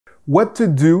What to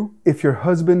do if your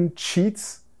husband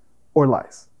cheats or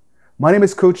lies. My name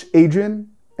is Coach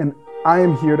Adrian, and I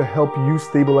am here to help you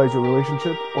stabilize your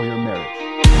relationship or your marriage.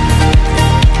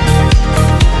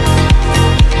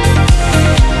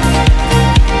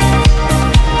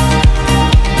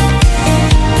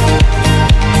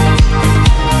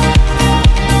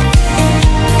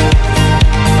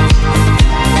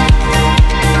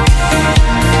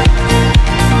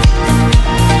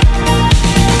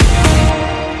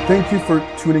 Thank you for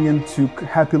tuning in to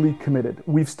Happily Committed.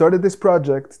 We've started this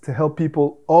project to help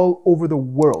people all over the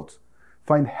world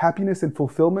find happiness and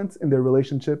fulfillment in their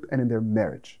relationship and in their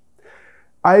marriage.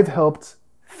 I've helped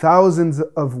thousands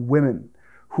of women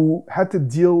who had to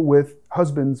deal with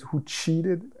husbands who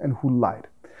cheated and who lied.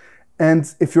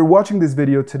 And if you're watching this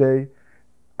video today,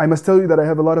 I must tell you that I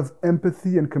have a lot of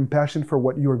empathy and compassion for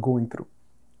what you are going through.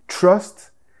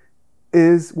 Trust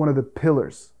is one of the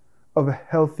pillars of a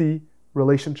healthy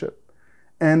relationship.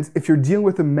 And if you're dealing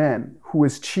with a man who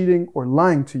is cheating or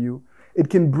lying to you, it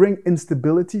can bring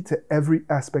instability to every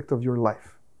aspect of your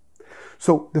life.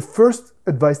 So the first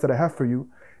advice that I have for you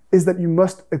is that you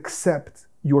must accept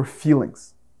your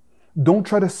feelings. Don't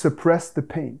try to suppress the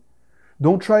pain.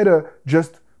 Don't try to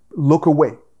just look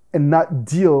away and not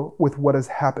deal with what has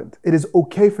happened. It is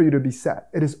okay for you to be sad.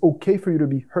 It is okay for you to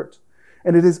be hurt.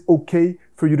 And it is okay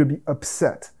for you to be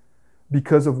upset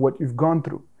because of what you've gone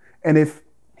through. And if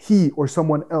he or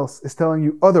someone else is telling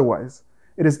you otherwise,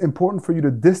 it is important for you to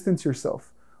distance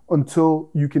yourself until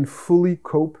you can fully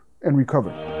cope and recover.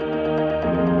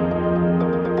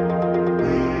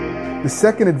 The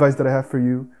second advice that I have for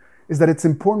you is that it's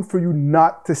important for you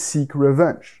not to seek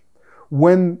revenge.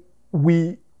 When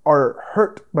we are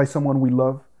hurt by someone we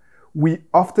love, we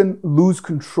often lose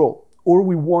control, or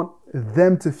we want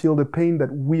them to feel the pain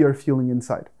that we are feeling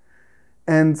inside.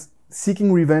 And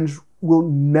seeking revenge will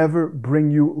never bring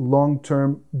you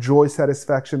long-term joy,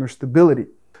 satisfaction, or stability.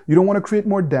 You don't want to create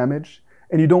more damage,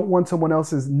 and you don't want someone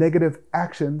else's negative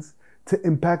actions to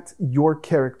impact your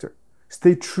character.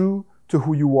 Stay true to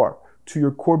who you are, to your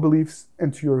core beliefs,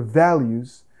 and to your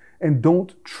values, and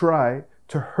don't try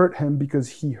to hurt him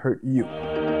because he hurt you.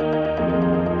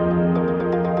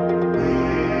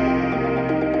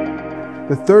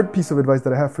 The third piece of advice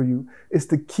that I have for you is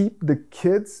to keep the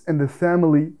kids and the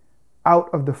family out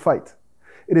of the fight.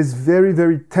 It is very,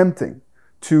 very tempting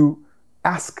to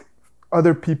ask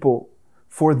other people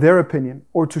for their opinion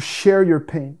or to share your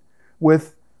pain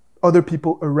with other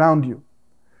people around you.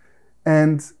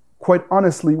 And quite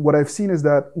honestly, what I've seen is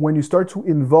that when you start to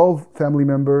involve family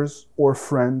members or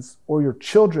friends or your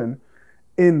children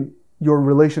in your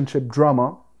relationship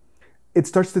drama, it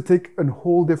starts to take a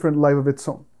whole different life of its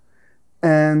own.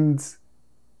 And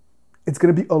it's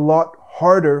going to be a lot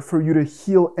harder for you to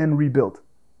heal and rebuild.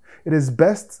 It is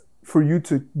best for you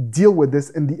to deal with this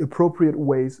in the appropriate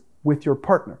ways with your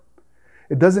partner.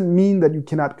 It doesn't mean that you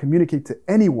cannot communicate to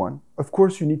anyone. Of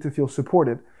course, you need to feel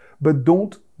supported, but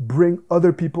don't bring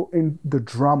other people in the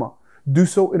drama. Do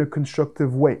so in a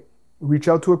constructive way. Reach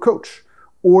out to a coach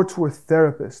or to a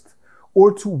therapist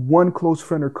or to one close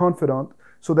friend or confidant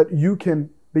so that you can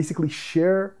basically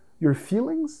share your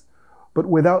feelings, but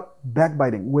without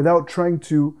backbiting, without trying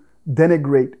to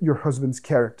denigrate your husband's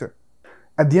character.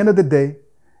 At the end of the day,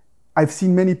 I've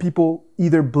seen many people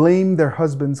either blame their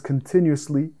husbands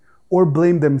continuously or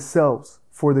blame themselves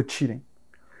for the cheating.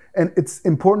 And it's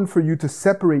important for you to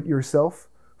separate yourself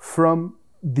from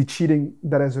the cheating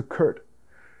that has occurred.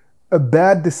 A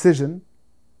bad decision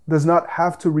does not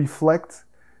have to reflect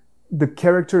the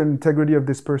character and integrity of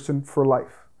this person for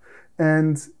life.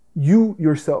 And you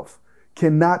yourself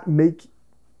cannot make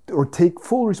or take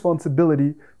full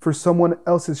responsibility for someone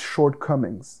else's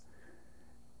shortcomings.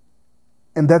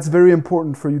 And that's very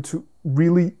important for you to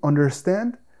really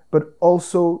understand, but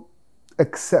also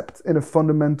accept in a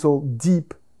fundamental,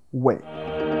 deep way.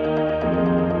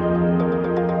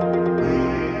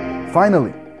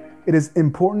 Finally, it is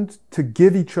important to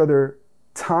give each other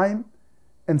time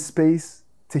and space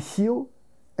to heal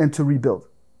and to rebuild.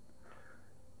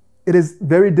 It is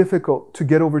very difficult to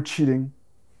get over cheating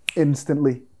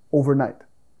instantly, overnight.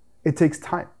 It takes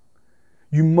time.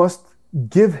 You must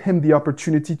give him the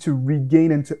opportunity to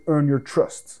regain and to earn your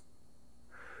trust.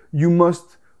 You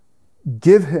must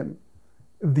give him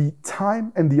the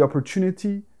time and the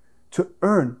opportunity to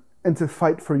earn and to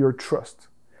fight for your trust.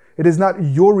 It is not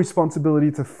your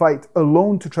responsibility to fight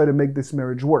alone to try to make this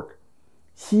marriage work.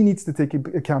 He needs to take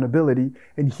accountability,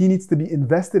 and he needs to be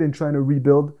invested in trying to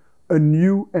rebuild a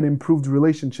new and improved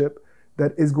relationship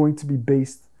that is going to be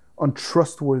based on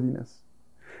trustworthiness.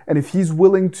 And if he's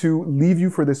willing to leave you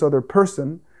for this other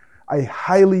person, I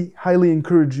highly, highly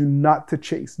encourage you not to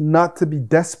chase, not to be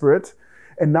desperate,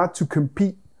 and not to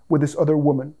compete with this other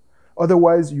woman.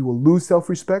 Otherwise, you will lose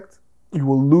self-respect, you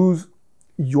will lose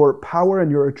your power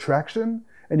and your attraction,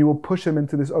 and you will push him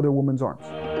into this other woman's arms.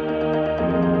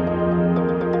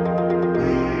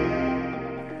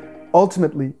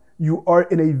 Ultimately, you are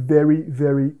in a very,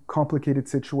 very complicated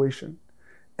situation.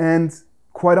 And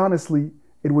quite honestly,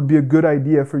 it would be a good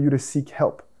idea for you to seek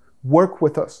help. Work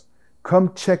with us.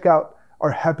 Come check out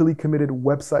our Happily Committed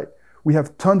website. We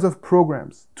have tons of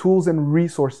programs, tools, and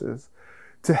resources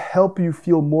to help you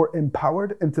feel more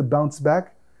empowered and to bounce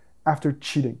back after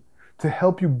cheating, to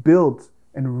help you build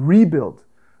and rebuild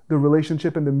the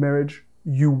relationship and the marriage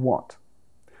you want.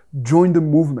 Join the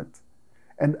movement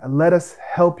and let us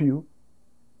help you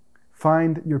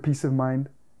find your peace of mind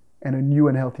and a new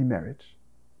and healthy marriage.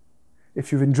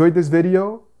 If you've enjoyed this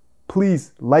video,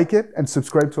 please like it and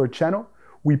subscribe to our channel.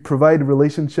 We provide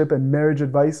relationship and marriage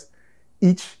advice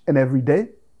each and every day.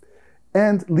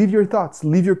 And leave your thoughts,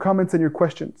 leave your comments and your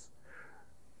questions.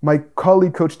 My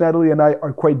colleague, Coach Natalie, and I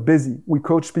are quite busy. We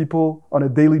coach people on a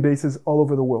daily basis all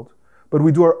over the world. But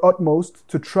we do our utmost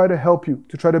to try to help you,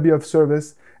 to try to be of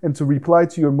service, and to reply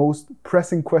to your most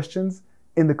pressing questions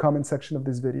in the comment section of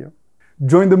this video.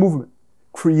 Join the movement,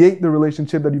 create the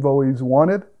relationship that you've always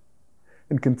wanted,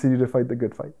 and continue to fight the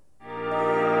good fight.